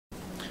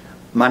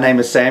My name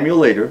is Samuel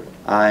Leader.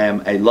 I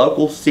am a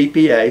local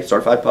CPA,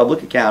 Certified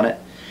Public Accountant,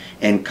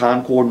 in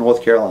Concord,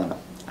 North Carolina.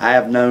 I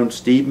have known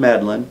Steve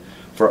Medlin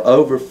for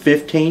over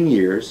 15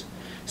 years.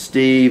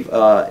 Steve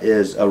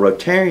is a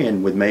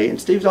Rotarian with me, and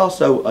Steve's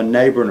also a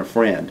neighbor and a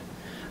friend.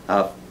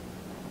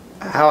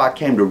 How I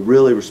came to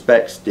really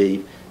respect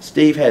Steve,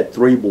 Steve had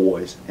 3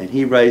 boys, and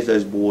he raised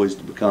those boys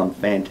to become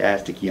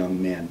fantastic young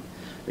men.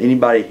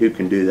 Anybody who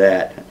can do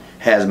that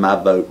has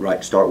my vote right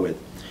to start with.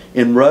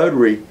 In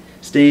Rotary,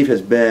 Steve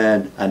has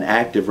been an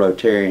active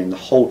Rotarian the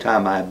whole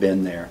time I've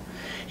been there.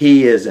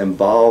 He is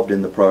involved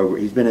in the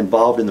program. He's been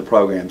involved in the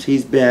programs.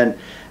 He's been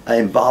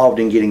involved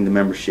in getting the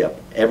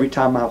membership. Every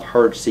time I've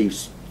heard Steve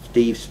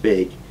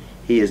speak,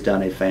 he has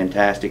done a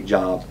fantastic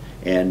job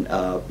and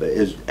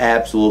is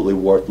absolutely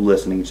worth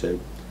listening to.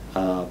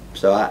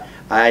 So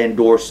I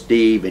endorse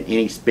Steve in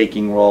any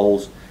speaking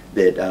roles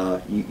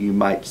that you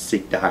might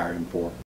seek to hire him for.